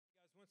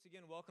once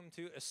again, welcome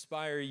to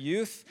Aspire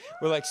Youth.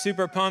 We're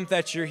super pumped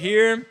that you're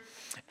here.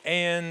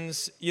 And,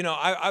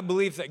 I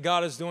believe that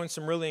God is doing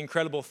some really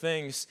incredible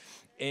things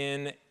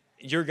in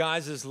your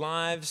guys'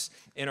 lives,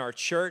 in our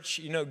church.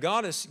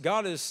 God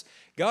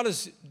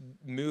is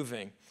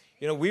moving.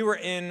 We were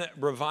in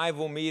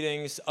revival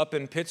meetings up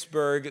in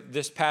Pittsburgh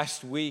this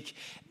past week,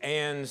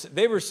 and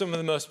they were some of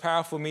the most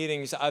powerful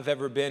meetings I've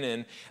ever been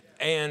in.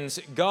 And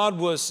God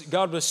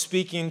was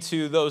speaking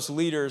to those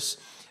leaders,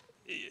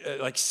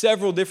 like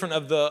several different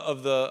of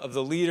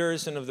the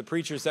leaders and of the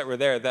preachers that were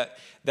there,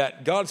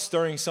 that God's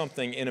stirring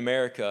something in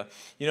America.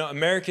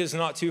 America is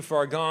not too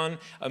far gone,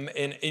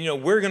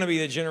 and we're going to be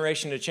the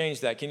generation to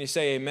change that. Can you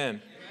say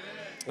amen?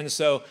 And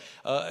so,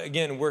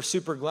 again, we're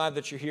super glad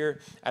that you're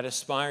here at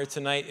Aspire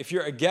tonight. If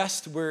you're a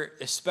guest, we're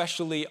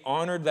especially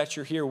honored that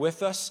you're here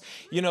with us.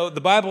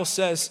 The Bible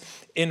says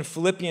in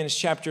Philippians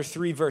chapter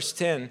 3, verse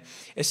 10,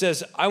 it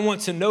says, "I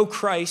want to know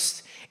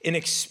Christ and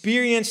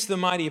experience the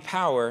mighty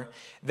power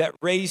that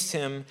raised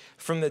him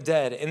from the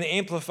dead." In the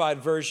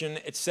Amplified Version,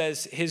 it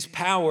says, "His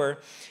power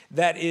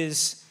that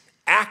is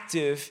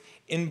active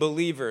in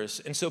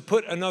believers." And so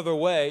put another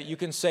way, you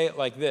can say it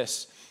like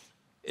this,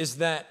 is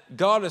that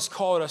God has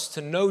called us to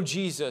know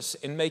Jesus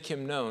and make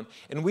him known.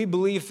 And we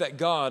believe that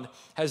God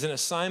has an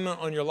assignment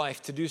on your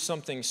life to do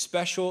something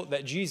special,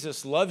 that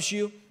Jesus loves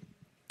you,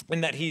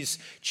 and that he's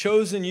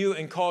chosen you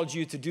and called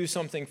you to do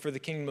something for the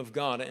kingdom of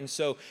God. And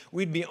so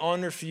we'd be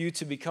honored for you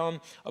to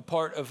become a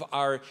part of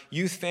our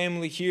youth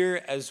family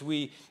here as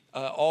we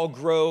all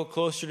grow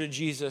closer to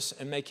Jesus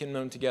and make him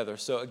known together.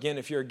 So again,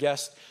 if you're a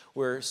guest,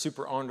 we're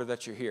super honored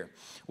that you're here.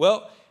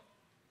 Well,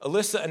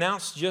 Alyssa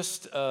announced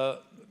just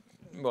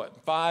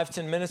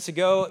 5-10 minutes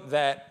ago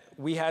that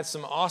we had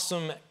some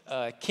awesome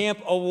camp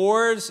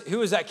awards. Who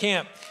was at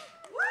camp?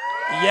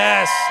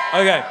 Yes.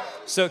 Okay.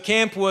 So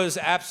camp was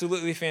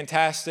absolutely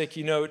fantastic.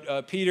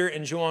 Peter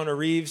and Joanna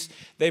Reeves,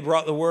 they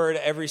brought the word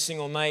every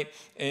single night,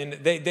 and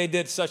they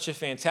did such a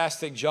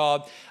fantastic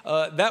job.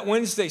 That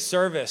Wednesday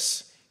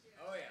service,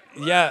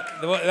 yeah,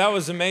 that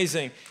was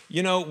amazing.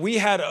 We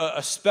had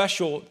a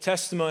special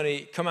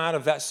testimony come out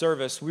of that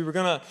service. We were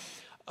going to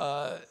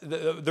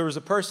there was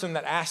a person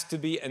that asked to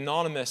be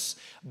anonymous,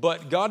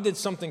 but God did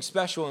something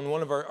special in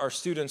one of our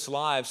students'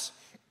 lives.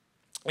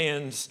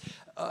 And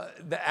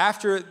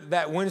after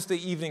that Wednesday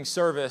evening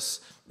service,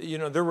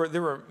 there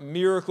were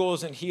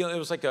miracles and healing. It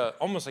was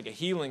almost like a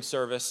healing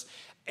service.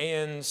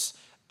 And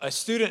a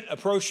student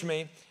approached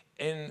me,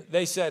 and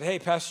they said, "Hey,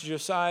 Pastor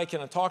Josiah,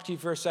 can I talk to you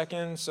for a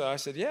second?" So I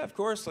said, "Yeah, of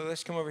course.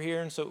 Let's come over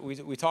here." And so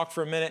we talked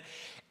for a minute,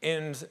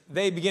 and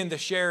they began to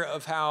share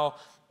of how,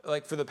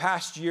 for the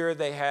past year,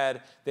 they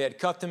had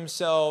cut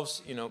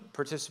themselves,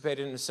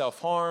 participated in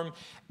self-harm,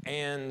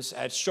 and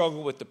had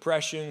struggled with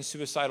depression,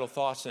 suicidal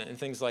thoughts, and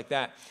things like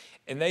that.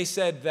 And they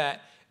said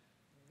that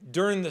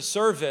during the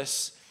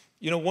service,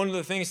 one of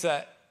the things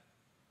that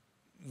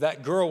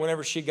girl,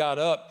 whenever she got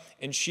up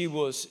and she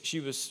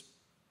was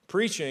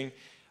preaching,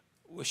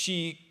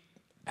 she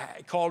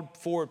called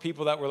forward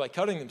people that were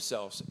cutting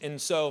themselves.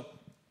 And so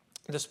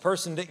this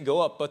person didn't go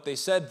up, but they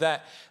said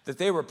that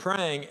they were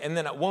praying, and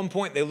then at one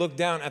point they looked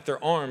down at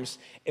their arms,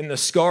 and the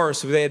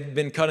scars they had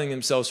been cutting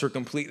themselves were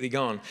completely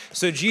gone.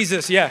 So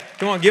Jesus,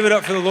 come on, give it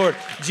up for the Lord.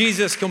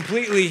 Jesus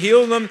completely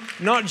healed them,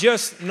 not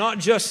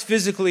just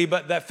physically,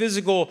 but the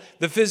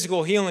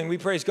physical healing. We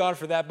praise God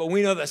for that, but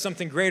we know that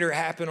something greater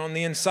happened on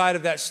the inside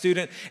of that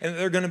student, and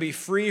they're going to be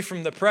free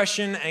from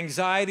depression,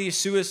 anxiety,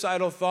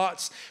 suicidal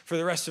thoughts for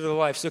the rest of their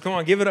life. So come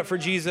on, give it up for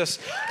Jesus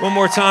one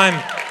more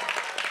time.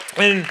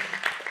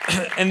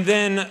 And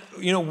then,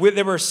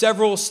 there were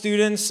several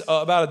students,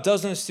 about a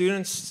dozen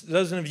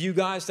of you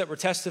guys that were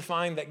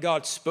testifying that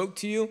God spoke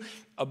to you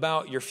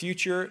about your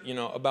future,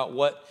 about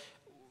what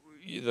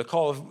the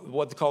call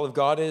of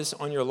God is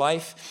on your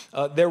life.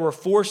 There were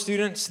 4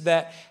 students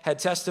that had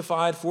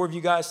testified. 4 of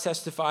you guys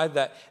testified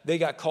that they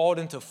got called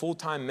into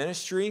full-time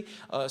ministry.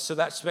 So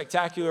that's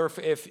spectacular.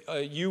 If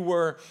you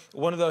were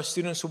one of those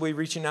students, we'll be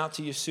reaching out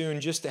to you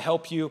soon just to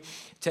help you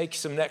take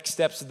some next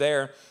steps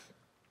there.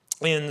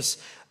 And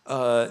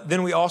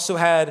then we also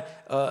had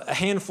a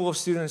handful of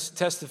students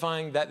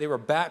testifying that they were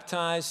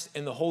baptized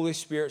and the Holy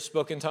Spirit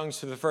spoke in tongues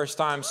for the first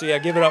time. So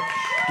give it up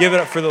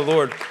for the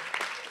Lord.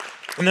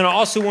 And then I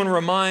also want to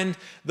remind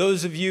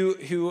those of you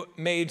who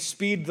made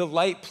Speed the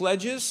Light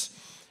pledges.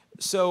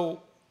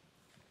 So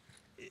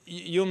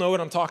you'll know what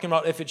I'm talking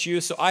about if it's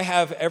you. So I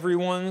have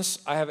everyone's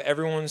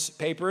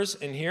papers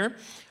in here.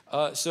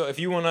 So if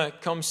you want to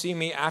come see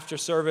me after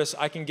service,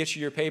 I can get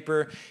you your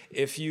paper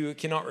if you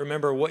cannot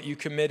remember what you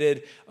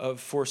committed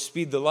for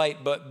Speed the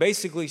Light. But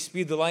basically,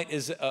 Speed the Light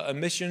is a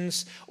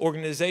missions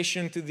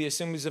organization through the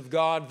Assemblies of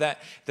God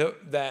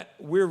that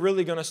we're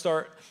really going to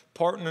start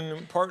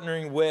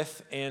partnering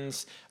with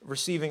and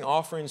receiving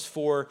offerings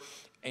for.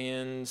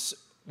 And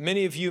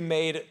many of you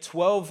made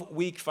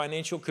 12-week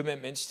financial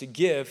commitments to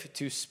give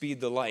to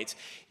Speed the Light.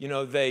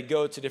 They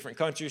go to different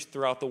countries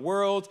throughout the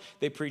world.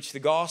 They preach the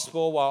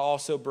gospel while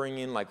also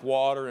bringing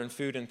water and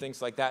food and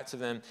things like that to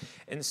them.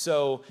 And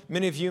so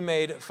many of you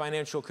made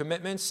financial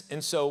commitments.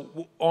 And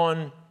so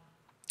on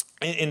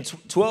In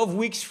 12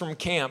 weeks from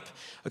camp,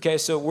 okay,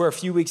 so we're a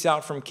few weeks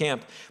out from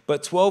camp,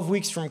 but 12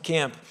 weeks from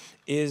camp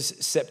is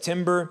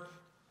September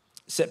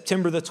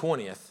the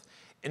 20th.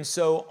 And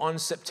so on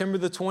September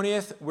the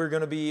 20th, we're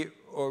going to be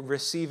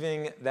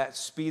receiving that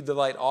Speed the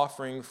Light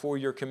offering for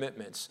your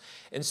commitments.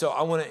 And so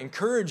I want to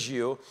encourage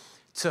you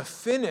to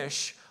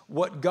finish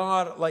what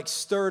God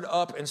stirred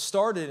up and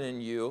started in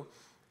you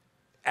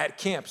at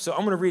camp. So I'm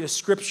going to read a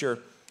scripture.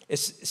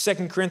 It's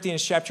 2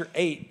 Corinthians chapter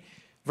 8,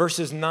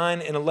 verses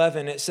 9 and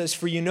 11. It says,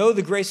 "For you know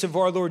the grace of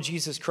our Lord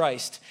Jesus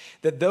Christ,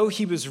 that though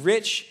he was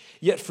rich,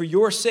 yet for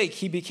your sake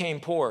he became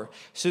poor,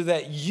 so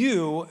that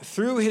you,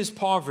 through his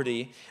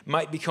poverty,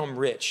 might become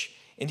rich.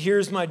 And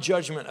here's my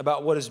judgment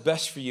about what is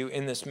best for you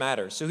in this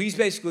matter." So he's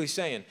basically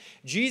saying,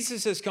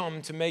 Jesus has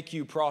come to make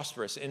you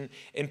prosperous. And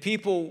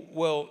people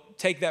will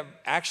take that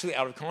actually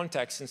out of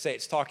context and say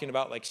it's talking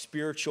about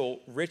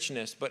spiritual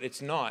richness, but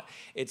it's not.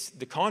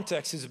 The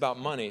context is about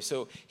money.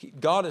 So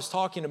God is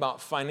talking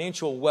about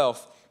financial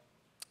wealth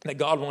that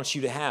God wants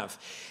you to have.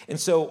 And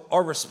so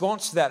our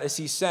response to that is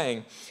he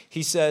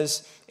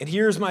says, "And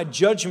here's my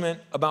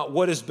judgment about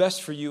what is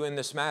best for you in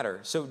this matter."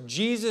 So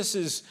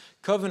Jesus's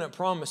covenant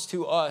promise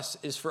to us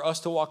is for us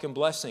to walk in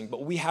blessing,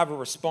 but we have a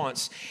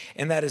response,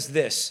 and that is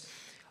this.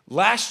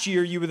 Last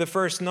year, you were the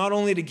first not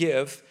only to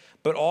give,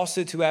 but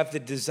also to have the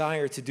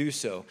desire to do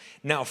so.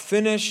 Now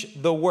finish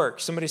the work.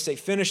 Somebody say,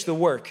 finish the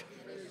work.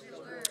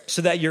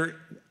 So that your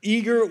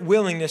eager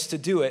willingness to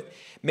do it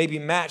may be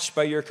matched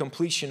by your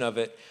completion of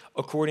it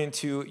according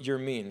to your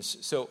means.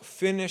 So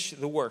finish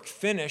the work.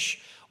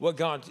 Finish what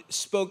God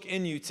spoke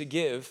in you to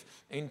give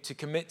and to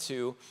commit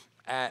to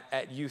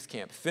at youth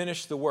camp.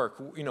 Finish the work.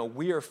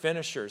 We are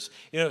finishers.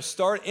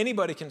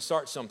 Anybody can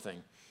start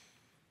something.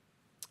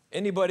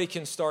 Anybody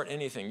can start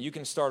anything. You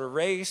can start a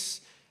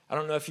race. I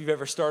don't know if you've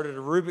ever started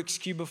a Rubik's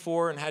Cube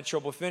before and had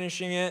trouble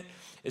finishing it.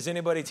 Is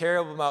anybody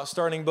terrible about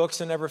starting books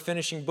and never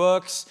finishing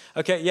books?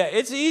 Okay, yeah,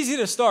 it's easy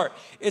to start.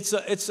 It's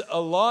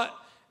a lot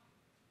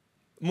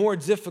more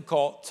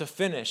difficult to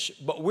finish,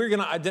 but we're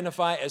going to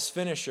identify as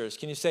finishers.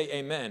 Can you say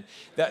amen?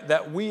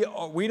 That we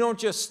don't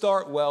just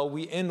start well,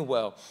 we end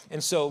well.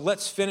 And so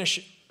let's finish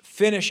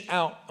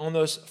out on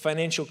those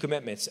financial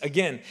commitments.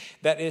 Again,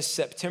 that is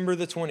September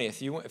the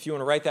 20th. If you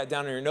want to write that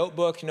down in your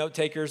notebook, note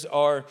takers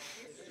are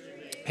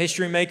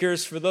history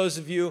makers. For those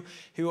of you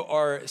who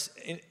are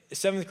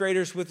seventh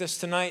graders with us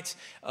tonight,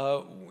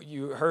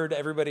 you heard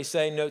everybody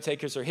say note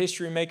takers are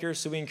history makers.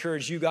 So we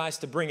encourage you guys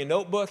to bring a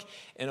notebook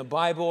and a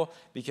Bible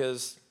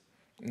because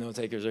note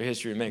takers are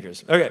history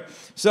makers. Okay,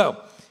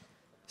 so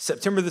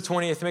September the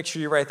 20th, make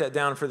sure you write that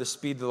down for the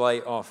Speed the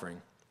Light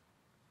offering.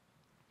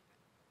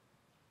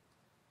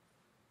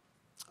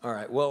 All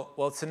right,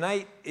 well,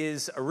 tonight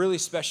is a really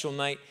special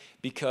night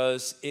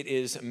because it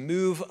is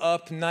Move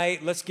Up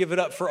Night. Let's give it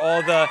up for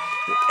all the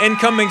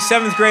incoming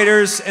seventh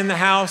graders in the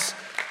house.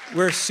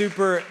 We're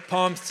super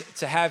pumped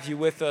to have you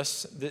with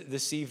us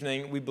this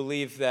evening. We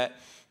believe that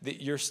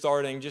you're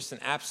starting just an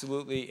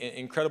absolutely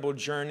incredible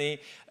journey.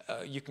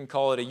 You can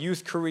call it a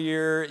youth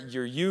career,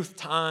 your youth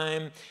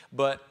time,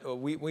 but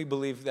we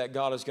believe that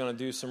God is going to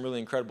do some really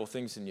incredible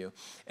things in you.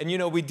 And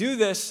we do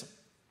this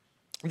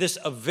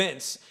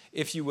events,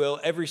 if you will,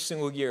 every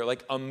single year,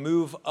 like a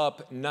Move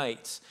Up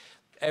Night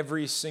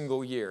every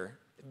single year,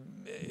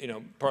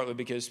 partly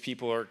because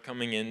people are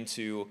coming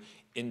into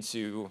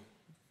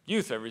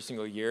youth every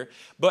single year.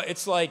 But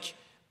it's like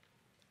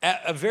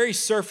at a very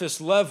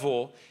surface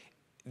level,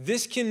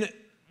 this can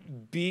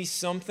be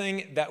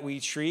something that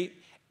we treat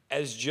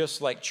as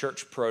just like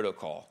church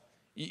protocol.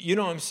 You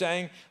know what I'm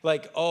saying?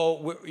 Like,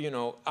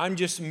 I'm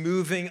just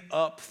moving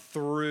up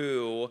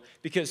through,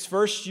 because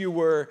first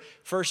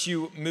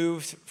you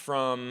moved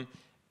from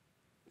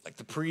like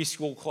the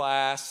preschool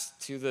class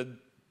to the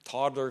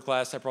toddler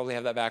class. I probably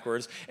have that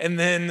backwards. And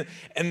then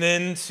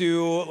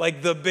to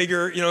like the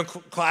bigger,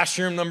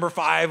 classroom number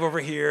 5 over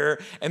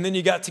here. And then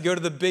you got to go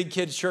to the big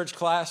kids church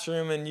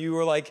classroom and you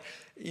were like,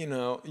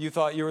 you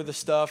thought you were the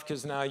stuff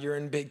because now you're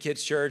in big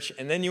kids church.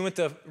 And then you went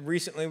to,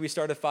 recently we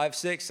started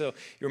 5-6, so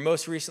you're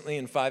most recently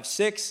in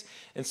 5-6.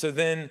 And so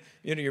then,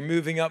 you're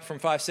moving up from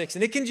 5-6.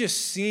 And it can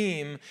just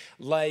seem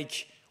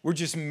like we're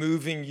just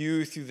moving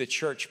you through the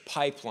church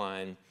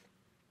pipeline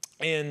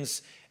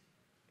and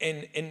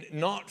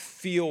not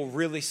feel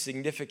really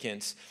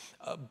significant.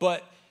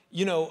 But,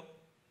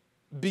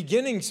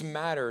 beginnings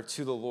matter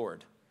to the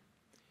Lord.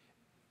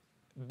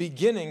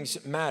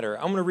 Beginnings matter.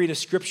 I'm going to read a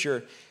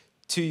scripture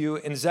to you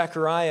in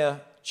Zechariah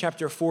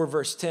chapter 4,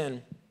 verse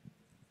 10.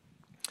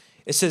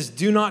 It says,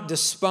 "Do not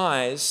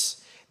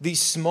despise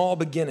these small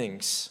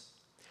beginnings,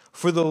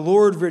 for the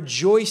Lord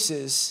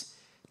rejoices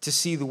to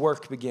see the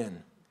work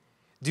begin."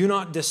 Do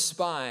not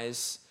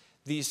despise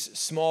these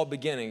small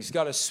beginnings.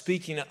 God is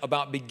speaking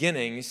about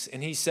beginnings,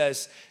 and he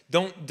says,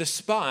 don't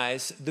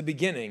despise the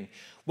beginning.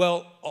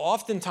 Well,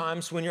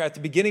 oftentimes when you're at the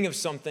beginning of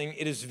something,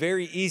 it is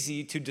very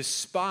easy to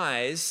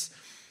despise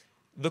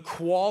the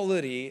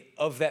quality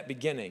of that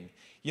beginning.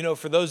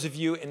 For those of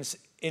you in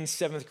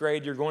 7th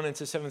grade, you're going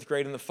into 7th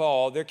grade in the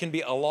fall, there can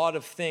be a lot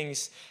of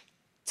things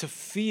to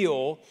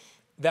feel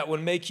that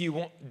would make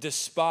you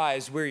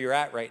despise where you're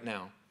at right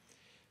now.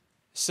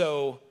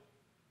 So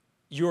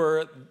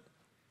you're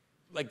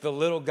like the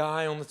little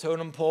guy on the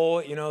totem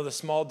pole, the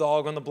small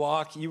dog on the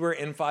block. You were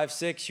in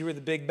 5'6", you were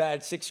the big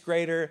bad sixth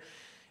grader.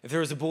 If there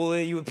was a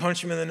bully, you would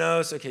punch him in the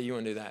nose. Okay, you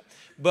wouldn't do that.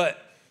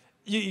 But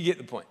you get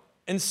the point.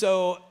 And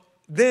so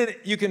then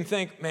you can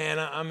think, man,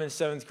 I'm in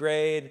 7th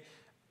grade,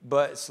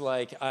 but it's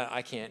like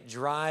I can't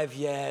drive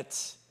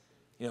yet.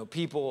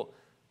 People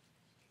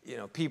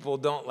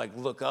don't like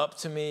look up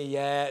to me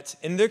yet.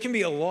 And there can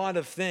be a lot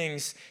of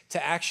things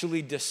to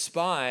actually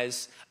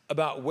despise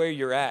about where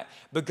you're at.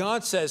 But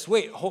God says,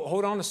 wait,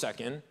 hold on a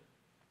second.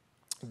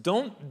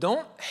 Don't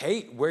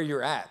hate where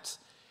you're at.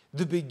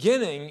 The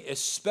beginning is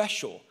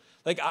special.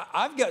 Like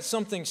I've got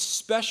something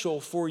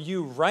special for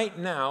you right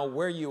now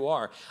where you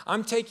are.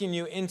 I'm taking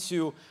you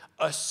into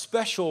a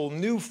special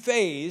new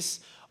phase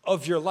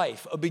of your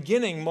life. A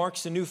beginning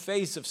marks a new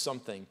phase of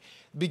something.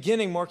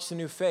 Beginning marks a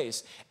new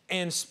phase.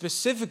 And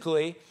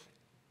specifically,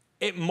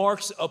 it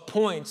marks a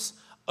point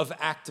of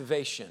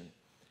activation.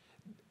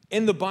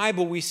 In the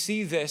Bible, we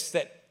see this,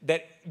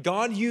 that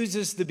God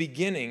uses the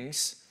beginning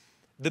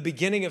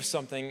of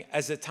something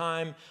as a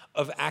time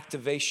of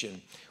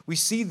activation. We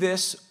see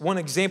this, one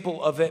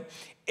example of it,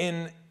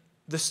 in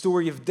the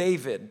story of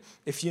David.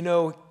 If you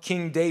know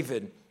King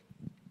David,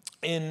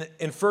 in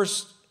 1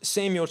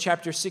 Samuel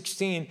chapter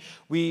 16,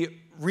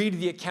 we read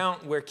the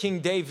account where King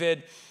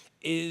David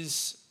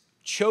is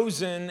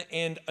chosen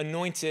and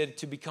anointed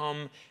to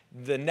become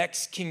the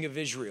next king of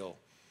Israel.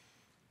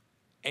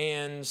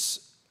 And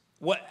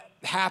what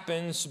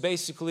happens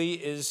basically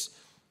is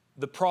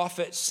the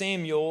prophet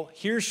Samuel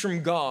hears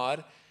from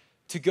God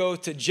to go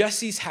to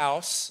Jesse's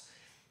house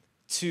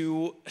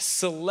to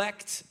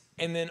select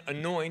and then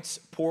anoint,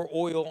 pour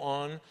oil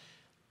on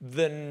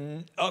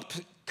the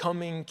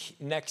upcoming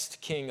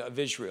next king of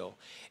Israel.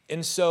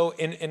 And so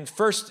in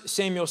 1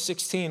 Samuel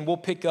 16, we'll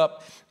pick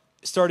up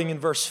starting in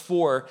verse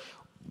 4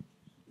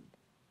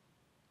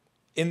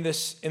 in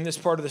this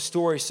part of the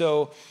story.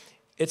 So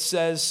it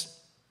says,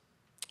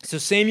 so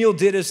Samuel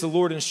did as the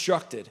Lord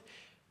instructed.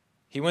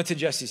 He went to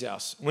Jesse's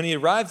house. When he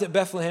arrived at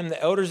Bethlehem,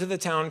 the elders of the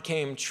town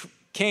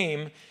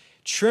came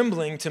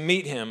trembling to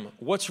meet him.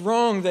 What's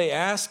wrong? They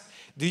asked.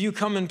 Do you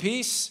come in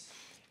peace?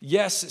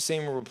 Yes,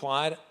 Samuel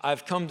replied.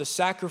 I've come to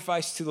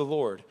sacrifice to the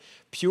Lord.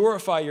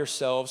 Purify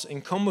yourselves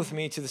and come with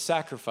me to the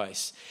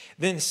sacrifice.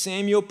 Then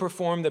Samuel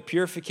performed the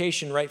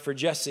purification rite for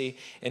Jesse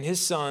and his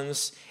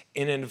sons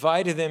and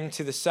invited them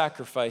to the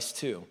sacrifice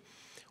too.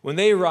 When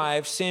they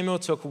arrived, Samuel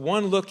took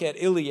one look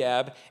at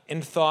Eliab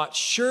and thought,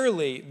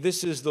 surely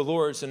this is the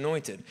Lord's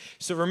anointed.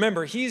 So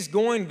remember, he's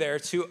going there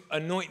to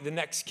anoint the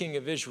next king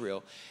of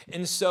Israel.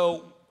 And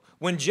so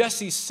when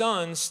Jesse's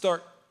sons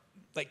start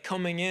like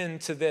coming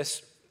into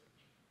this,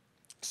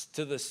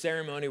 to the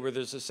ceremony where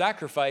there's a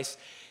sacrifice,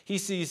 he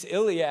sees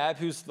Eliab,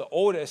 who's the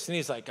oldest, and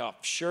he's like, oh,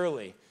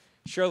 surely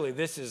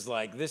this is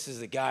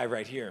the guy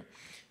right here.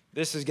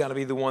 This has got to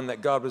be the one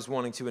that God was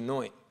wanting to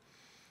anoint.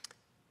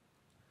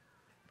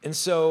 And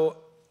so,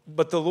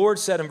 but the Lord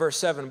said in verse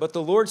 7, but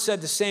the Lord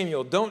said to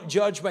Samuel, don't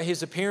judge by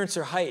his appearance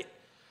or height,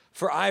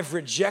 for I've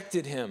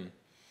rejected him.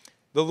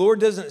 The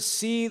Lord doesn't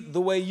see the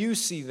way you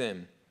see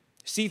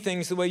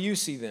things the way you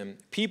see them.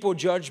 People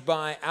judge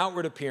by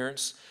outward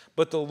appearance,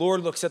 but the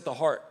Lord looks at the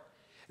heart.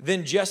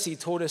 Then Jesse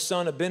told his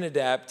son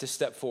Abinadab to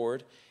step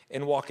forward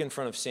and walk in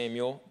front of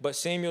Samuel. But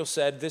Samuel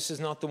said, this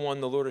is not the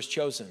one the Lord has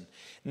chosen.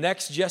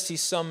 Next, Jesse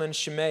summoned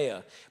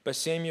Shemaiah. But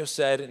Samuel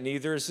said,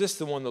 neither is this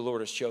the one the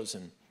Lord has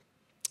chosen.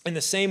 In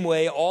the same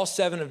way, all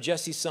 7 of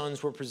Jesse's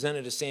sons were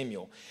presented to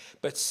Samuel.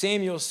 But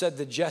Samuel said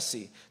to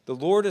Jesse, the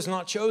Lord has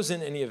not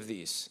chosen any of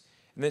these.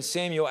 And then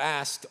Samuel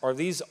asked, are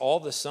these all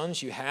the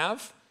sons you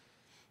have?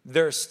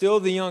 They're still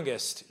the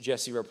youngest,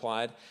 Jesse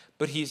replied,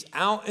 but he's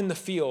out in the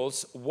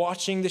fields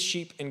watching the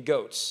sheep and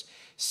goats.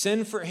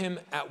 Send for him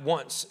at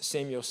once,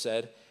 Samuel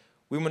said.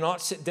 We will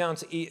not sit down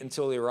to eat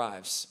until he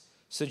arrives.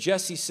 So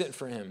Jesse sent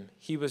for him.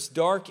 He was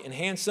dark and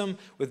handsome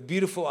with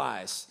beautiful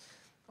eyes.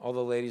 All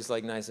the ladies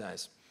like nice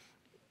eyes.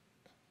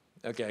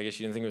 Okay, I guess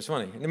you didn't think it was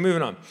funny.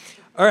 Moving on.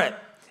 All right.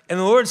 And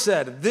the Lord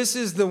said, this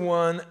is the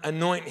one,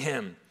 anoint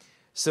him.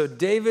 So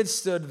David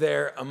stood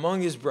there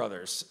among his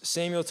brothers.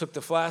 Samuel took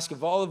the flask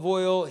of olive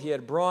oil he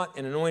had brought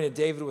and anointed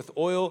David with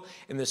oil,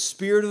 and the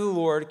Spirit of the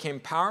Lord came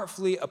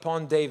powerfully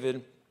upon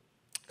David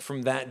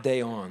from that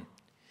day on.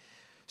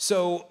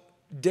 So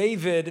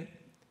David,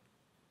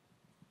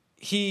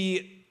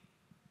 he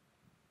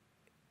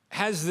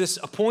has this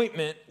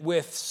appointment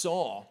with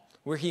Saul,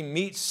 where he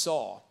meets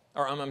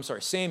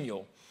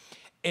Samuel.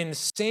 And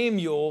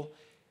Samuel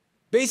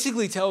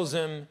basically tells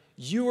him,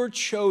 you are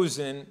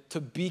chosen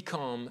to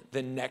become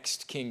the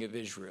next king of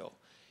Israel.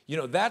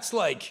 That's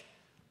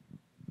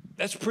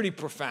pretty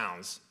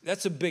profound.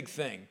 That's a big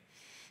thing.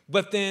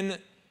 But then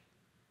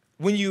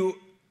when you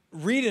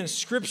read in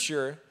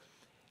Scripture,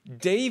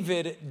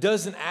 David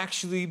doesn't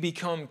actually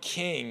become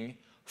king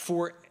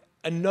for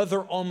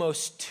another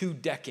almost 2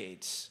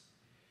 decades.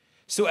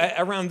 So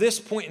around this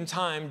point in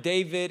time,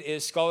 David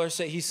is, scholars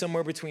say he's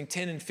somewhere between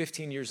 10 and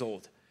 15 years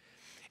old.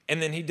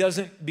 And then he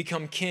doesn't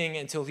become king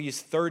until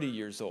he's 30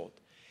 years old.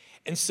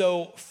 And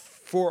so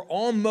for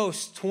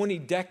almost 20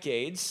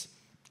 decades,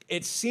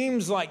 it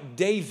seems like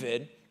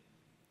David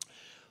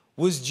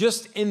was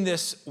just in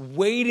this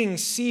waiting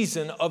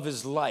season of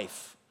his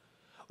life,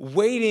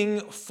 waiting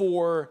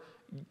for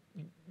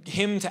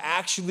him to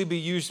actually be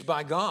used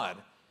by God,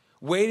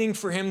 waiting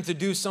for him to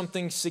do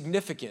something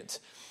significant.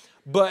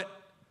 But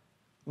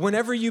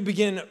whenever you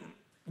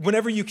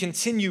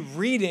continue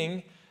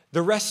reading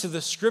the rest of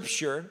the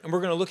scripture, and we're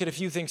going to look at a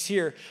few things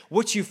here,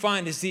 what you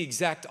find is the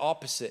exact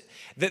opposite.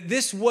 That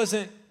this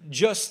wasn't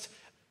just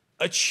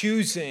a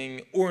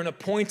choosing or an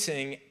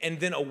appointing and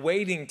then a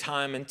waiting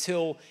time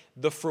until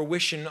the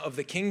fruition of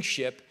the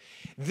kingship.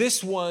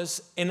 This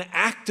was an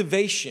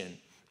activation.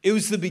 It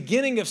was the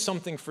beginning of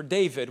something for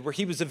David where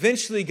he was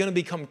eventually going to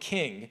become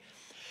king.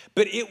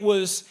 But it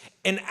was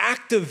an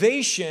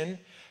activation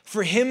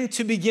for him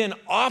to begin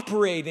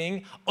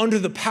operating under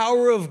the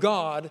power of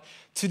God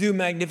to do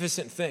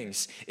magnificent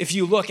things. If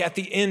you look at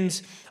the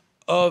end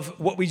of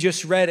what we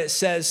just read, it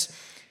says,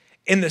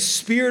 "And the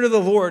Spirit of the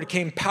Lord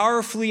came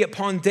powerfully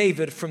upon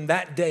David from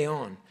that day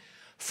on."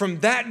 From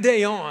that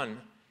day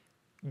on,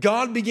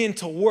 God began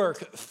to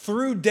work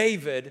through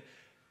David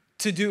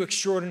to do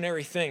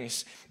extraordinary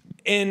things.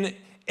 In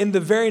the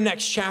very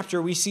next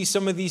chapter, we see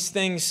some of these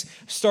things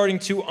starting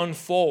to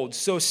unfold.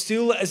 So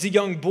still as a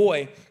young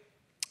boy,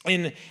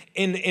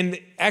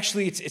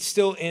 actually it's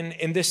still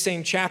in this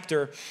same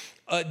chapter,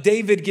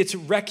 David gets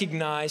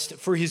recognized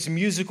for his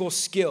musical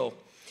skill.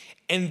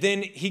 And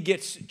then he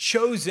gets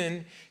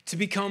chosen to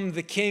become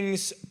the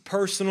king's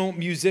personal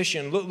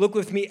musician. Look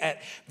with me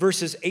at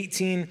verses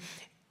 18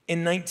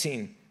 and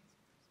 19.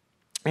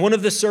 One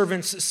of the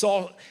servants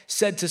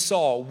said to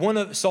Saul,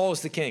 Saul is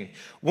the king,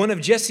 "One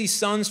of Jesse's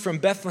sons from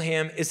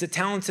Bethlehem is a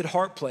talented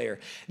harp player.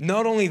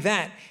 Not only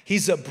that,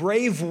 he's a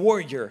brave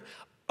warrior,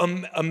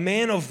 a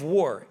man of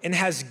war, and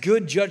has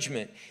good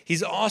judgment.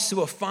 He's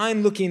also a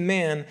fine-looking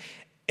man,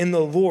 and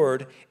the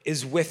Lord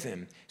is with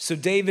him."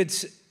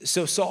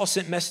 So Saul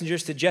sent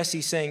messengers to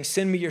Jesse saying,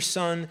 "Send me your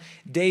son,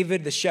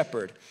 David the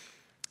shepherd."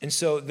 And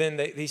so then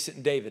they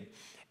sent David.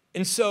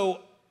 And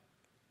so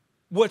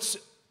what's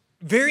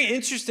very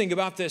interesting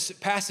about this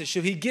passage,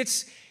 so he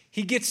gets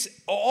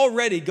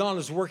already, God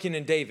is working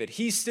in David.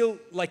 He's still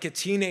like a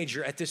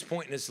teenager at this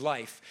point in his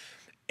life.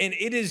 And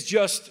it is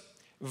just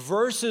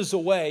verses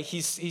away.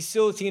 He's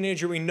still a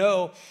teenager. We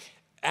know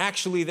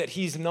actually that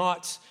he's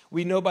not.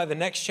 We know by the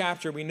next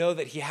chapter, we know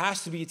that he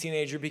has to be a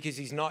teenager because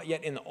he's not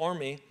yet in the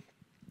army.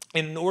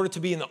 And in order to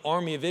be in the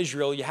army of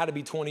Israel, you had to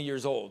be 20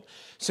 years old.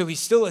 So he's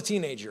still a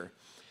teenager.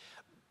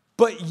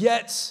 But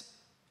yet,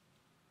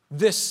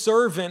 this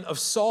servant of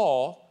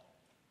Saul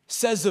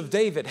says of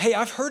David, "Hey,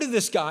 I've heard of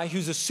this guy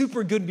who's a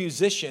super good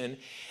musician.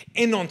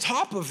 And on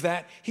top of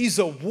that, he's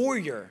a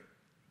warrior."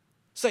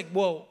 It's like,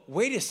 well,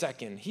 wait a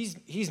second.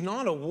 He's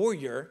not a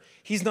warrior.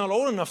 He's not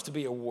old enough to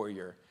be a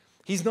warrior.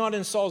 He's not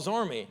in Saul's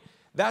army.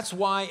 That's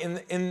why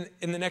in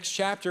the next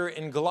chapter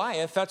in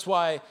Goliath, that's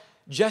why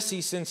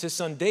Jesse sends his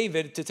son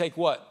David to take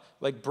what?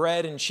 Like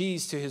bread and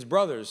cheese to his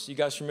brothers. You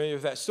guys familiar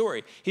with that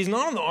story? He's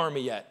not in the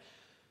army yet.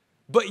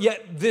 But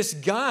yet this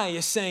guy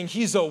is saying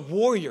he's a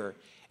warrior.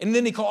 And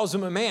then he calls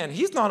him a man.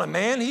 He's not a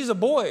man. He's a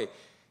boy.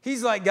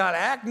 He's like got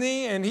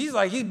acne and he's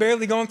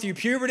barely going through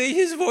puberty.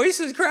 His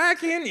voice is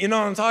cracking. You know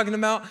what I'm talking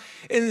about?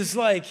 And it's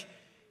like,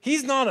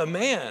 he's not a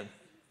man.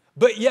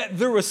 But yet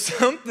there was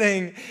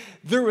something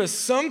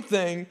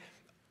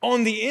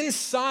on the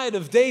inside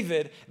of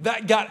David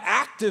that got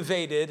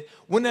activated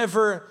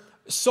whenever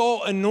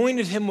Saul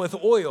anointed him with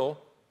oil,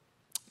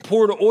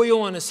 poured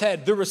oil on his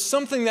head. There was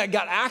something that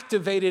got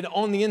activated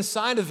on the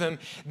inside of him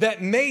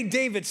that made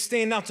David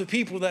stand out to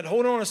people that,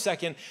 hold on a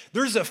second,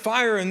 there's a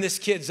fire in this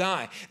kid's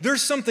eye.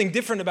 There's something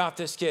different about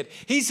this kid.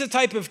 He's the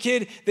type of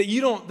kid that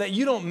you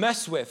don't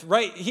mess with,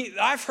 right?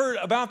 I've heard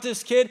about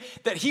this kid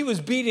that he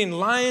was beating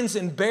lions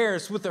and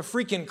bears with a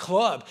freaking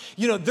club.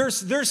 You know,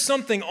 there's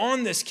something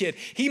on this kid.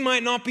 He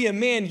might not be a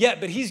man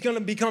yet, but he's going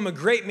to become a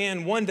great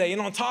man one day.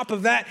 And on top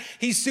of that,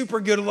 he's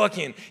super good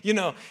looking, you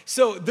know.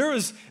 So there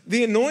was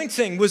the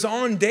anointing was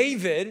on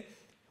David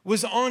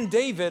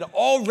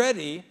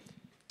already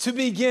to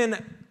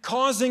begin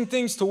causing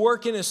things to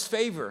work in his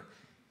favor.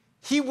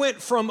 He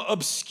went from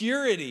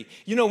obscurity.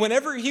 You know,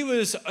 whenever he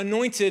was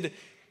anointed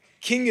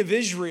king of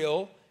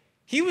Israel,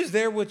 he was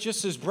there with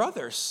just his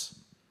brothers.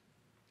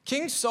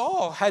 King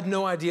Saul had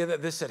no idea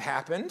that this had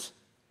happened.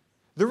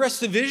 The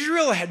rest of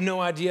Israel had no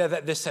idea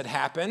that this had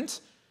happened.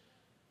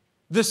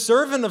 The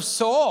servant of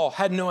Saul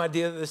had no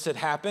idea that this had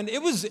happened.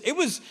 It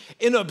was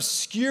an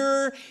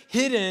obscure,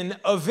 hidden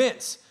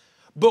event.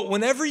 But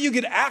whenever you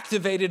get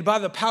activated by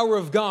the power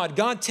of God,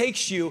 God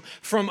takes you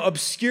from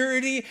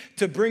obscurity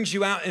to brings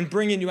you out and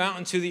bringing you out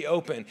into the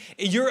open.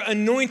 Your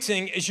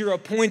anointing is your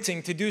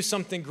appointing to do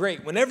something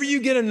great. Whenever you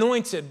get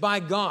anointed by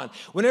God,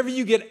 whenever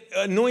you get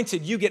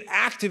anointed, you get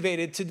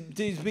activated to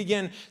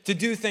begin to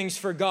do things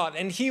for God.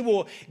 And He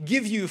will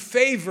give you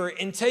favor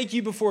and take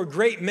you before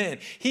great men.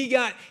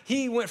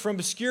 He went from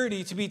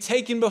obscurity to be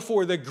taken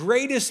before the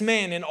greatest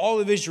man in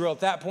all of Israel at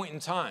that point in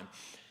time.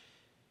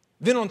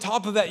 Then on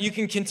top of that, you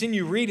can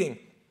continue reading.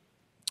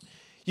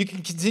 You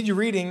can continue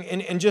reading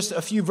in just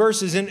a few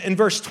verses. In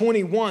verse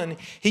 21,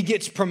 he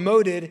gets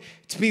promoted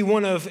to be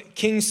one of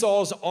King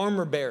Saul's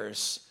armor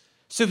bearers.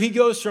 So he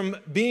goes from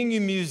being a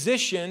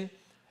musician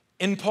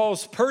and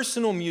Paul's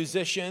personal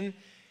musician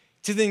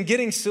to then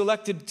getting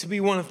selected to be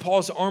one of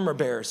Paul's armor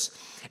bearers.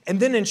 And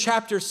then in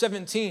chapter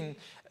 17,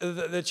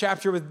 the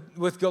chapter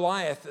with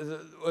Goliath,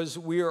 as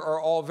we are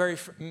all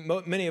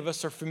many of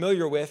us are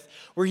familiar with,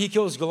 where he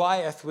kills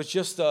Goliath with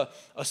just a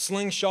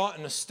slingshot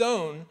and a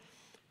stone.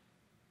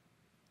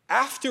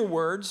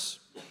 Afterwards,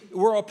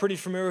 we're all pretty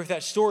familiar with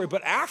that story,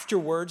 but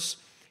afterwards,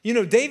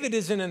 David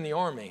isn't in the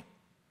army.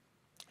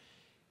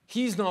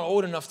 He's not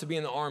old enough to be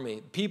in the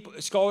army.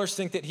 Scholars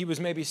think that he was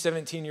maybe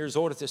 17 years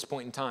old at this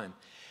point in time.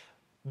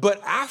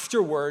 But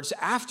afterwards,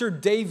 after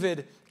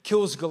David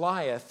kills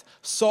Goliath,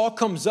 Saul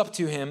comes up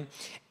to him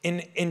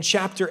in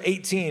chapter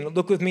 18.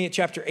 Look with me at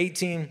chapter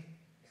 18.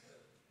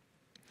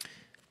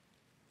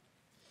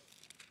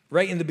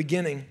 Right in the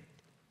beginning.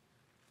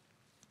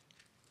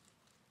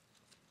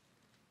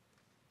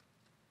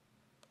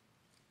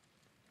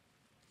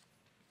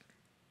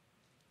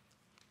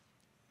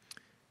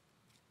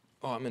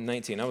 Oh, I'm in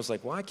 19. I was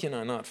like, why can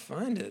I not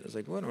find it? I was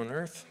like, what on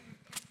earth?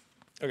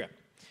 Okay.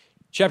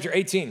 Chapter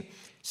 18. It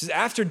says,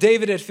 after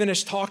David had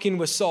finished talking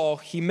with Saul,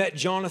 he met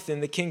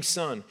Jonathan, the king's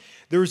son.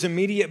 There was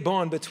immediate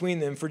bond between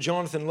them, for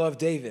Jonathan loved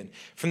David.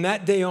 From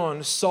that day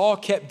on, Saul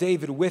kept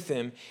David with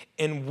him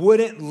and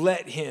wouldn't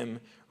let him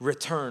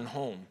return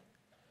home.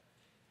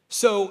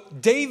 So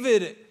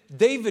David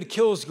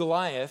kills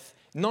Goliath,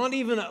 not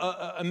even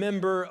a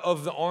member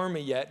of the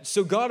army yet.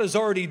 So God is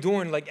already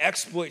doing like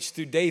exploits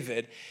through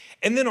David.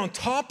 And then on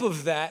top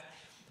of that,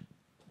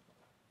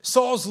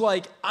 Saul's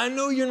like, I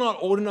know you're not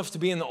old enough to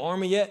be in the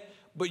army yet,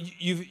 but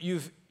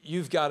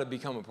you've got to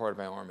become a part of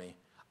my army.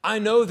 I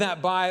know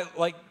that by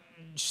like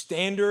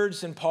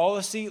standards and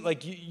policy,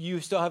 like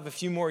you still have a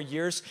few more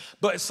years,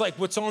 but it's like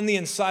what's on the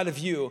inside of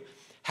you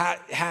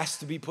has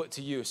to be put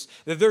to use.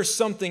 That there's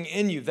something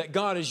in you, that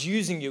God is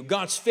using you.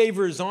 God's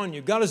favor is on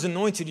you. God has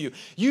anointed you.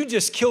 You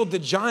just killed the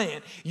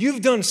giant.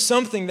 You've done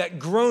something that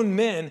grown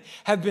men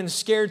have been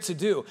scared to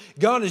do.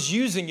 God is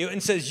using you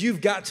and says, you've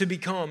got to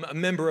become a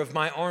member of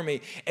my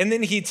army. And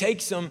then he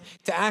takes them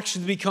to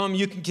actually become,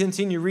 you can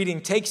continue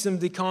reading, takes them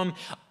to become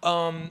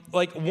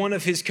like one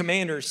of his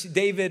commanders.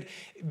 David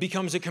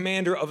becomes a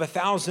commander of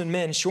 1,000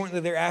 men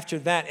shortly thereafter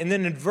that. And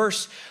then in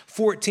verse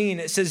 14,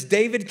 it says,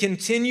 David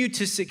continued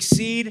to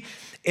succeed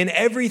in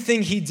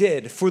everything he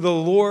did, for the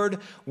Lord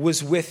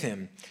was with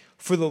him.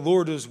 For the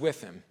Lord was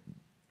with him.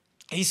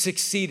 He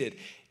succeeded.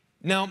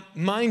 Now,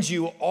 mind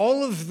you,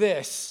 all of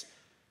this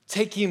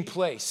taking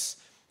place,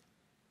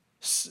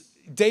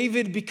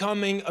 David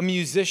becoming a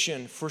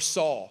musician for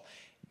Saul,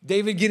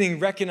 David getting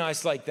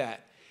recognized like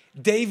that,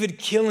 David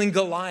killing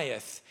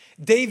Goliath,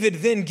 David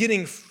then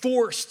getting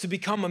forced to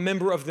become a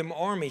member of the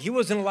army. He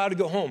wasn't allowed to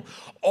go home.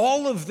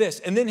 All of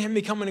this, and then him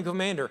becoming a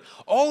commander,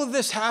 all of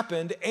this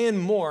happened and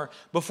more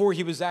before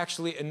he was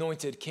actually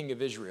anointed king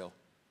of Israel.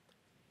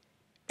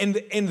 And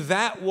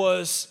that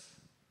was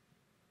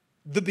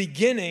the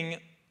beginning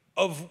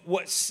of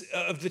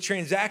the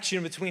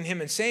transaction between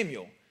him and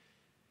Samuel.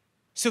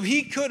 So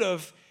he could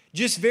have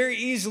just very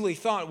easily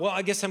thought, well,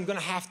 I guess I'm going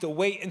to have to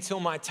wait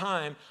until my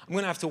time. I'm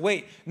going to have to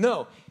wait.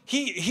 No,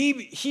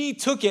 he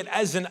took it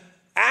as an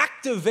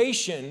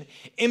activation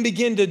and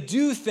began to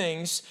do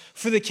things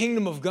for the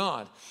kingdom of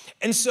God.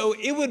 And so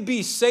it would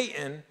be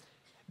Satan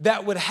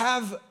that would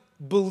have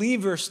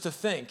believers to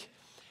think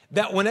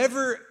that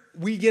whenever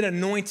we get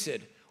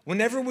anointed,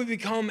 whenever we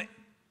become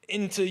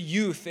into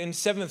youth in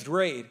 7th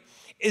grade,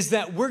 is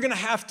that we're going to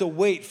have to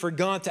wait for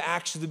God to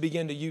actually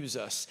begin to use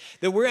us.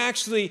 That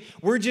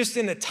we're just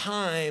in a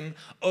time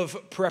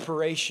of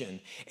preparation.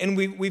 And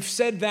we've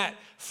said that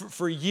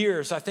for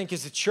years, I think,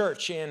 as a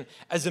church and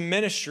as a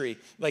ministry,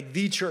 like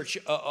the church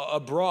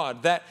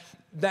abroad,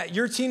 that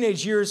your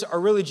teenage years are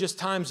really just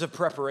times of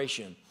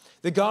preparation.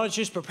 That God is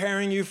just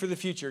preparing you for the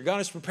future.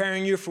 God is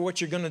preparing you for what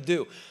you're going to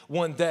do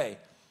one day.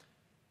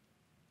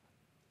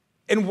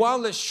 And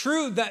while it's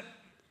true that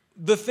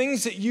the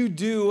things that you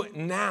do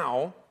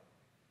now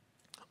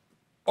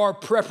are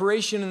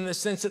preparation in the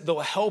sense that they'll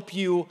help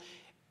you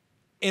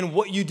in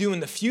what you do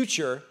in the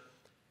future,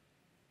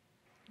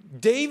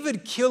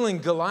 David killing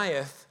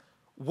Goliath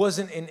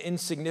wasn't an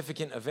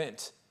insignificant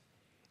event.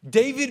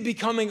 David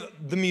becoming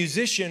the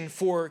musician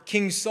for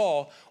King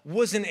Saul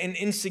wasn't an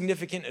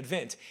insignificant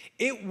event.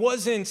 It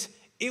wasn't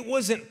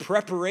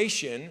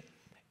preparation,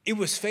 it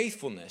was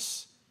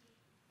faithfulness.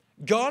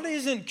 God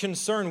isn't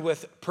concerned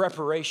with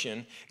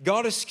preparation.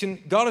 God is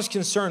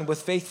concerned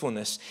with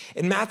faithfulness.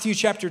 In Matthew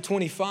chapter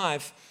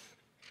 25,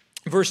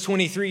 verse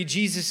 23,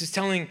 Jesus is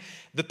telling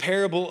the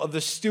parable of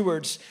the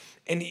stewards,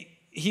 and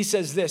he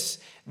says this,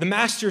 the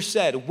master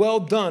said, well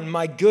done,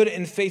 my good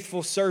and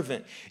faithful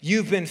servant.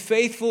 You've been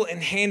faithful in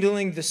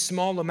handling the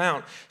small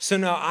amount, so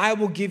now I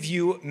will give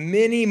you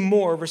many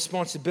more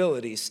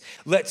responsibilities.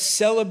 Let's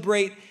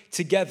celebrate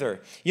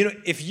together. You know,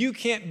 if you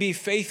can't be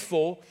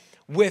faithful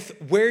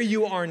with where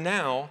you are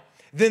now,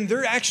 then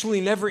there actually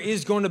never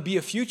is going to be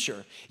a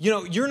future. You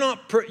know, you're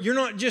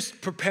not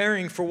just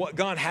preparing for what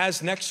God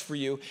has next for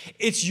you.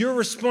 It's your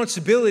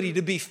responsibility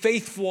to be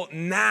faithful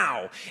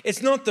now.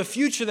 It's not the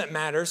future that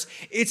matters.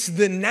 It's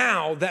the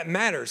now that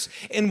matters.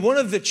 And one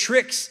of the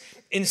tricks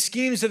and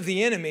schemes of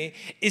the enemy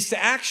is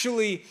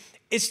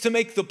to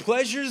make the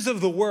pleasures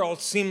of the world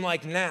seem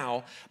like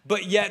now,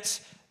 but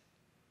yet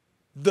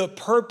the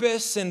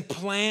purpose and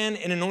plan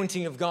and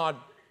anointing of God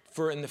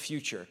for in the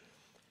future.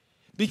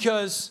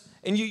 Because,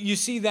 and you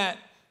see that,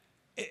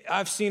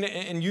 I've seen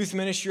it in youth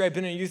ministry. I've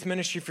been in youth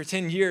ministry for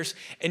 10 years,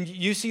 and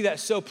you see that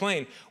so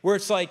plain, where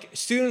it's like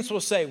students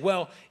will say,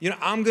 well, you know,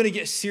 I'm going to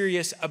get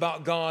serious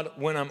about God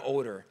when I'm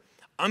older.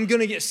 I'm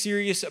going to get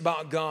serious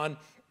about God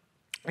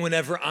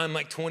whenever I'm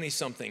like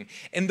 20-something.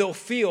 And they'll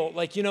feel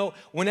like, you know,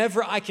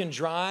 whenever I can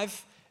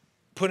drive,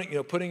 putting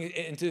it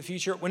into the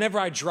future, whenever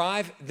I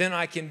drive, then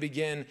I can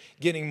begin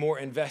getting more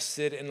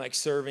invested in like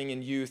serving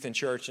in youth and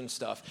church and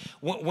stuff.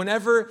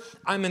 Whenever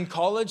I'm in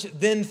college,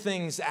 then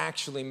things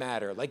actually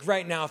matter. Like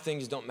right now,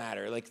 things don't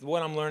matter. Like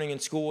what I'm learning in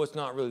school is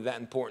not really that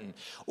important.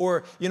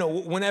 Or, you know,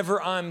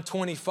 whenever I'm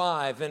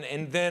 25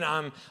 and then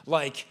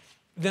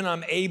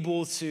I'm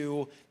able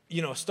to,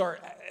 you know,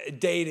 start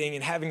dating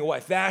and having a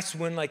wife. That's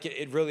when like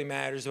it really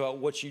matters about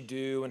what you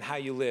do and how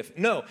you live.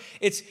 No,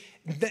 it's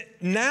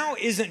that now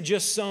isn't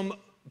just some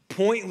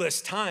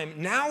pointless time.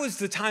 Now is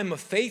the time of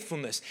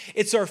faithfulness.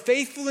 It's our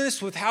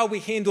faithfulness with how we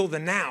handle the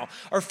now,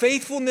 our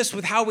faithfulness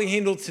with how we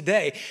handle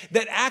today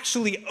that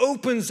actually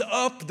opens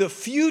up the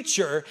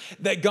future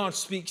that God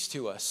speaks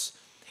to us.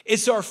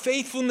 It's our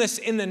faithfulness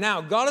in the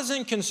now. God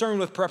isn't concerned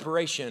with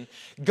preparation.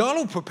 God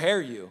will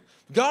prepare you.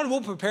 God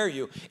will prepare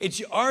you.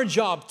 It's our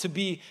job to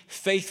be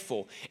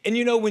faithful. And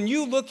you know, when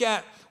you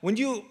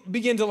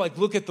begin to like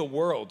look at the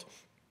world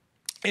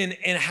and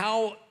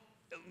how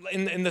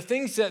and the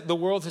things that the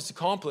world has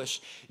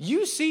accomplished,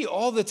 you see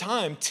all the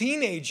time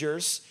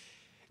teenagers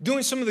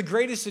doing some of the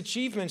greatest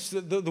achievements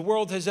that the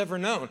world has ever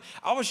known.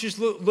 I was just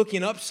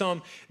looking up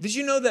some. Did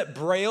you know that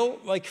Braille,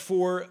 like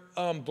for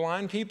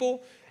blind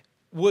people,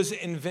 was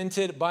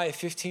invented by a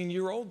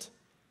 15-year-old?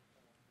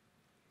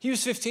 He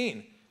was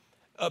 15.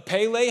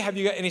 Pele, have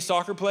you got any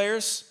soccer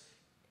players?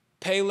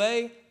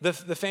 Pele, the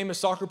famous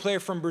soccer player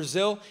from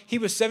Brazil, he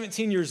was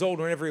 17 years old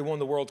whenever he won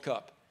the World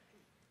Cup.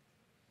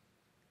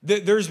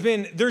 There's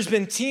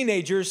been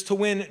teenagers to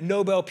win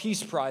Nobel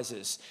Peace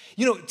Prizes.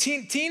 You know,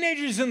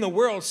 teenagers in the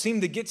world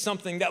seem to get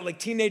something that like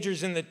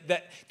teenagers in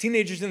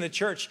the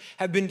church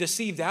have been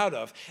deceived out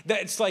of.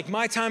 That it's like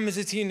my time as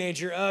a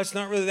teenager, it's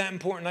not really that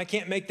important. I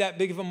can't make that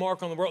big of a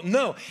mark on the world.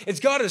 No, it's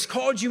God has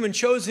called you and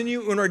chosen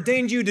you and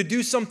ordained you to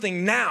do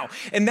something now.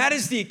 And that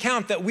is the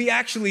account that we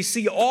actually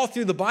see all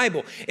through the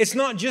Bible. It's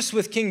not just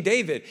with King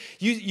David.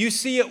 You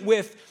see it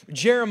with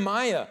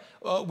Jeremiah.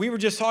 We were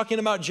just talking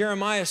about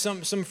Jeremiah,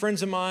 some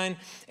friends of mine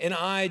and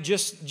I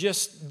just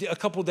a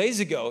couple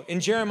days ago. In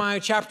Jeremiah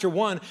chapter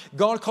 1,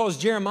 God calls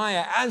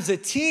Jeremiah as a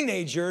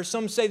teenager,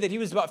 some say that he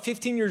was about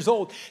 15 years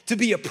old, to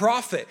be a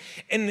prophet.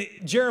 And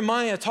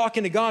Jeremiah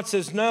talking to God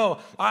says, no,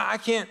 I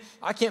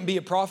can't be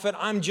a prophet.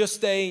 I'm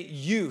just a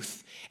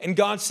youth. And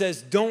God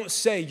says, don't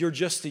say you're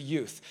just a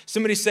youth.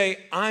 Somebody say,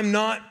 I'm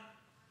not.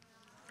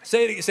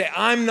 Say,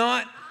 I'm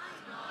not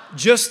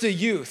just a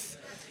youth.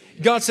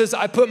 God says,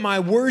 I put my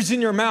words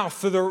in your mouth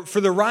for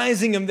the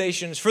rising of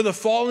nations, for the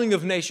falling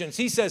of nations.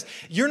 He says,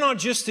 you're not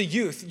just a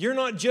youth. You're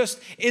not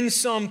just in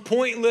some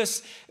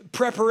pointless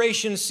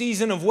preparation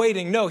season of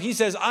waiting. No, he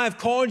says, I've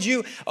called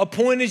you,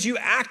 appointed you,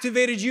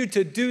 activated you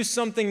to do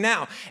something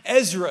now.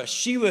 Ezra,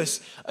 she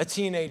was a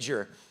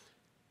teenager.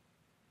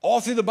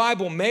 All through the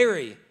Bible,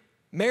 Mary,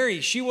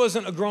 she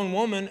wasn't a grown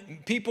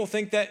woman.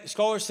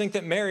 Scholars think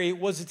that Mary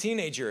was a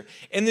teenager.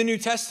 In the New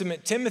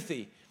Testament,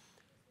 Timothy,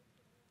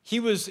 he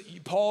was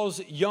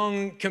Paul's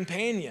young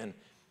companion.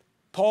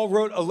 Paul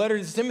wrote a letter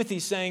to Timothy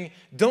saying,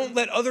 don't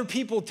let other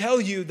people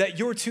tell you that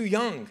you're too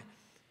young.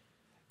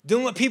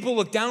 Don't let people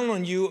look down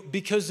on you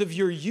because of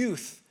your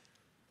youth.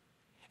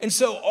 And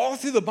so all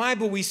through the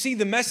Bible, we see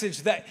the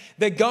message that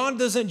God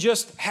doesn't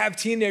just have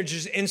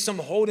teenagers in some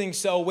holding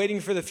cell waiting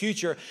for the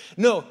future.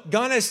 No,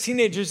 God has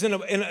teenagers in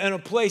a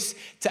place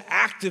to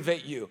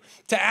activate you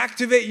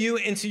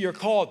into your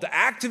call, to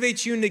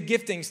activate you into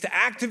giftings, to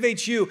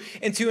activate you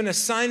into an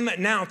assignment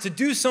now, to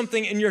do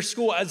something in your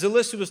school, as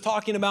Alyssa was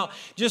talking about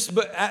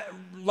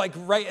like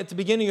right at the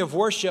beginning of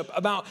worship,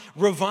 about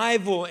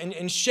revival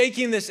and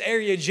shaking this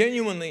area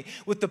genuinely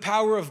with the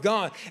power of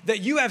God, that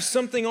you have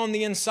something on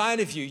the inside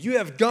of you. You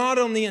have God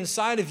on the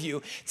inside of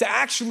you to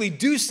actually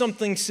do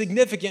something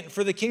significant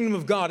for the kingdom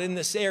of God in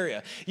this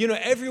area. You know,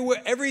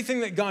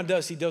 everything that God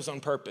does, he does on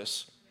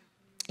purpose.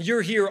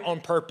 You're here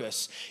on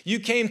purpose. You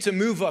came to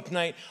Move Up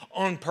Night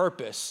on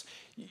purpose.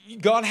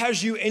 God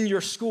has you in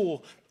your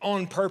school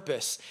on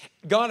purpose.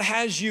 God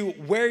has you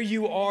where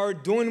you are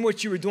doing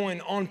what you were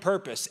doing on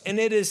purpose. And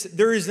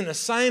there is an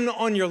assignment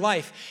on your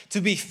life to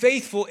be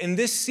faithful in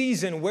this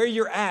season where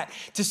you're at,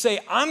 to say,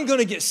 I'm going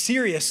to get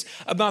serious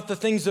about the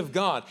things of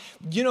God.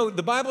 You know,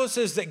 the Bible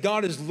says that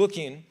God is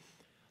looking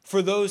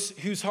for those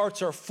whose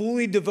hearts are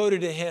fully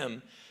devoted to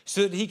him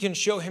so that he can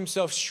show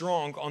himself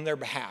strong on their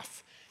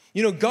behalf.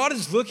 You know, God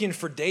is looking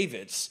for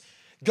Davids.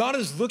 God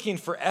is looking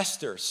for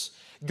Esthers.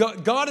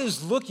 God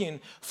is looking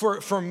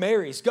for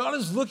Marys. God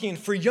is looking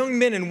for young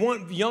men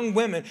and young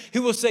women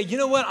who will say, you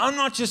know what, I'm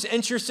not just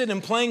interested in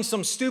playing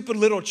some stupid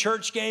little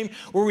church game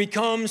where we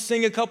come,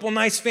 sing a couple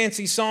nice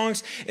fancy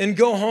songs, and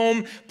go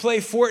home, play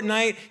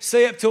Fortnite,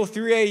 stay up till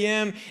 3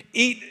 a.m.,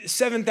 eat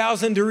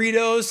 7,000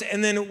 Doritos,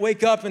 and then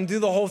wake up and do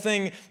the whole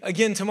thing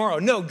again tomorrow.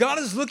 No, God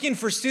is looking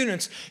for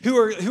students who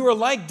are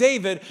like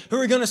David, who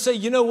are going to say,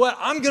 you know what,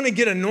 I'm going to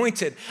get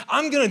anointed.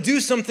 I'm going to do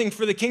something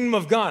for the kingdom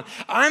of God.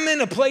 I'm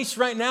in a place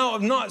right now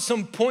of not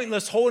some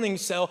pointless holding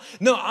cell.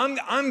 No,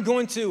 I'm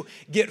going to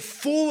get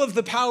full of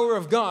the power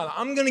of God.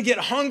 I'm going to get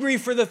hungry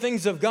for the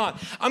things of God.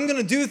 I'm going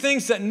to do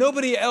things that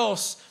nobody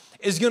else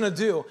is going to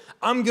do.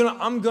 I'm going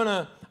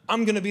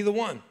to be the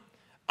one.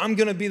 I'm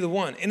going to be the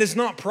one. And it's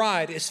not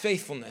pride, it's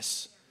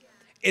faithfulness.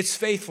 It's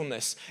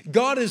faithfulness.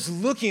 God is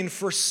looking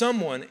for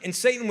someone, and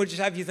Satan would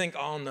just have you think,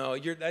 oh no,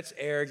 that's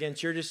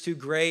arrogance. You're just too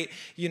great.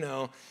 You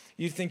know,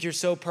 you think you're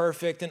so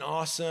perfect and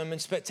awesome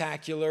and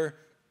spectacular.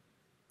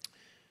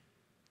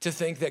 To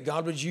think that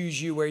God would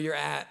use you where you're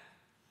at.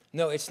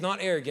 No, it's not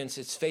arrogance,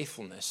 it's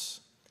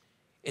faithfulness.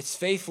 It's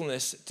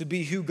faithfulness to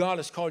be who God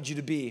has called you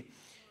to be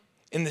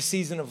in the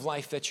season of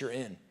life that you're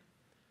in.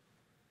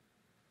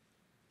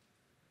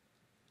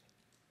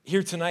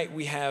 Here tonight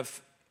we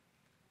have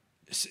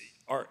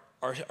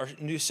our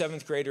new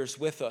 7th graders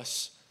with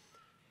us.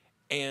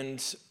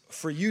 And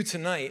for you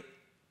tonight,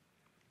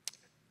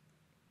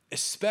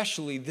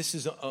 especially, this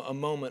is a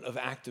moment of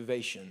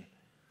activation.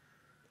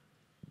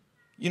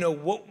 You know,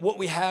 what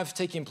we have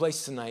taking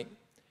place tonight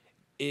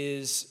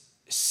is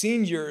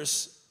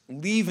seniors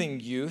leaving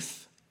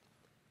youth,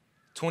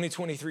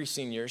 2023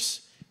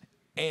 seniors,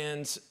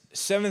 and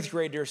 7th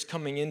graders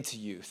coming into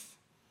youth.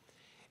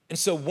 And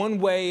so one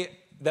way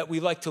that we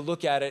like to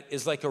look at it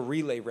is like a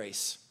relay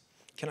race.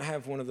 Can I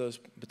have one of those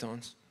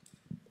batons?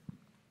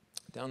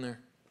 Down there.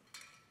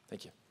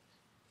 Thank you.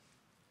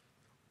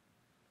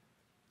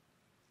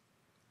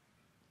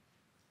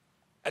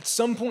 At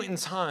some point in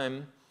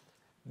time,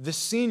 the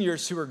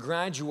seniors who are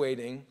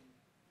graduating,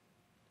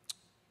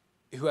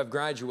 who have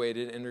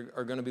graduated and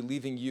are going to be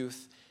leaving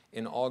youth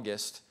in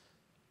August,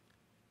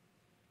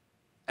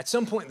 at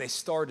some point they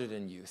started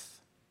in youth.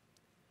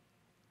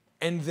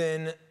 And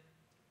then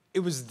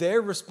it was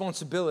their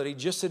responsibility,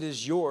 just as it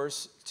is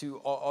yours to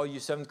all you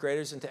 7th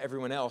graders and to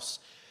everyone else,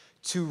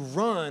 to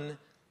run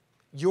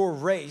your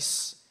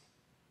race,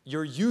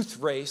 your youth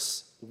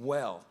race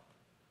well,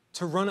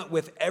 to run it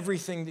with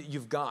everything that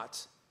you've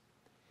got.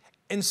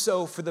 And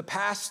so for the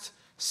past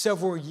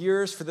several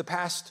years, for the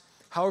past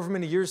however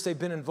many years they've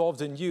been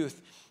involved in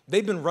youth,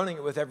 they've been running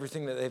it with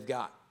everything that they've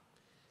got.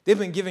 They've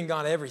been giving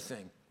God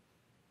everything.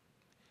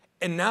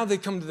 And now they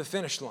come to the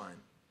finish line.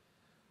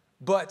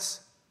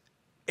 But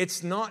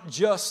it's not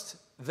just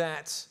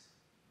that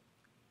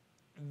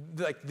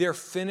like they're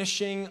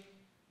finishing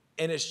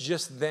and it's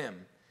just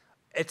them.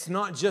 It's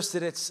not just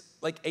that it's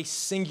like a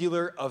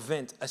singular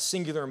event, a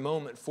singular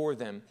moment for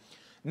them.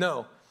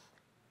 No,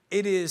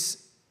 it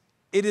is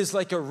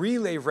like a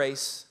relay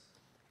race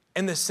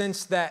in the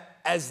sense that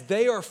as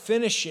they are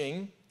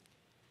finishing,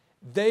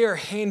 they are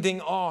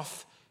handing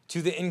off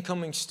to the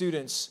incoming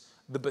students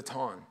the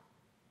baton.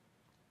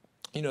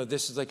 You know,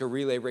 this is like a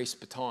relay race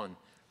baton.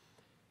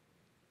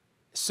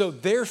 So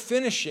they're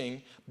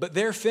finishing, but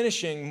their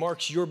finishing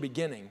marks your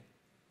beginning.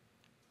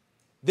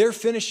 Their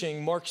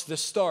finishing marks the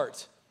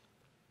start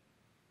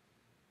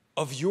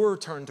of your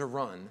turn to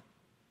run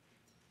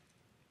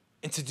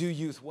and to do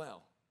youth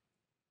well.